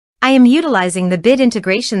I am utilizing the Bid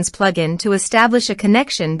Integrations plugin to establish a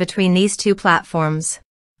connection between these two platforms.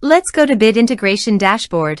 Let's go to Bid Integration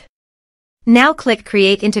Dashboard. Now click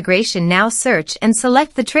Create Integration. Now search and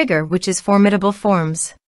select the trigger, which is Formidable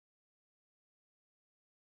Forms.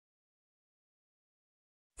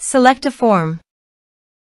 Select a form.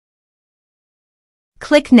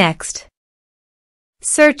 Click Next.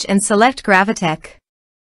 Search and select Gravitec.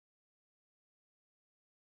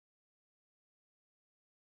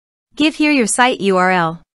 Give here your site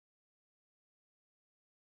URL.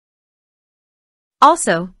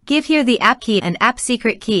 Also, give here the app key and app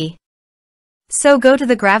secret key. So go to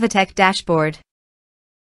the Gravitec dashboard.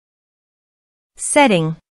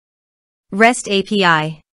 Setting. REST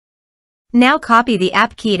API. Now copy the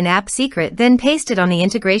app key and app secret, then paste it on the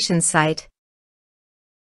integration site.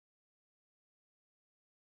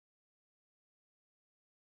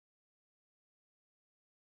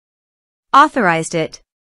 Authorized it.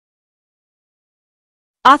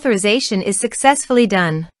 Authorization is successfully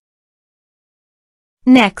done.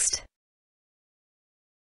 Next.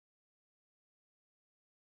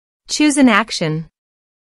 Choose an action.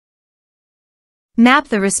 Map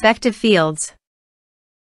the respective fields.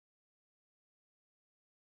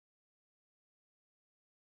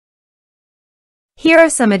 Here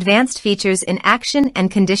are some advanced features in action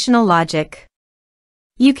and conditional logic.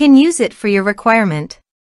 You can use it for your requirement.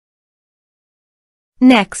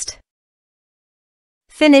 Next.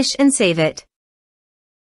 Finish and save it.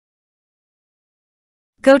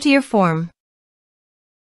 Go to your form.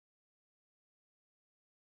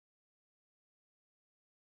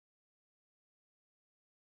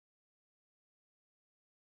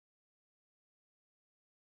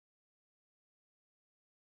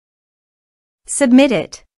 Submit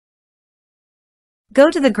it.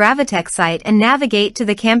 Go to the Gravitec site and navigate to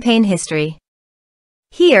the campaign history.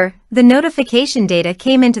 Here, the notification data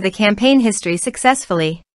came into the campaign history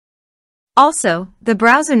successfully. Also, the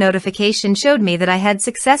browser notification showed me that I had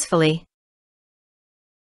successfully.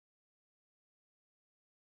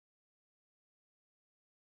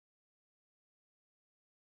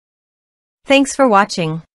 Thanks for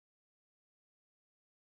watching.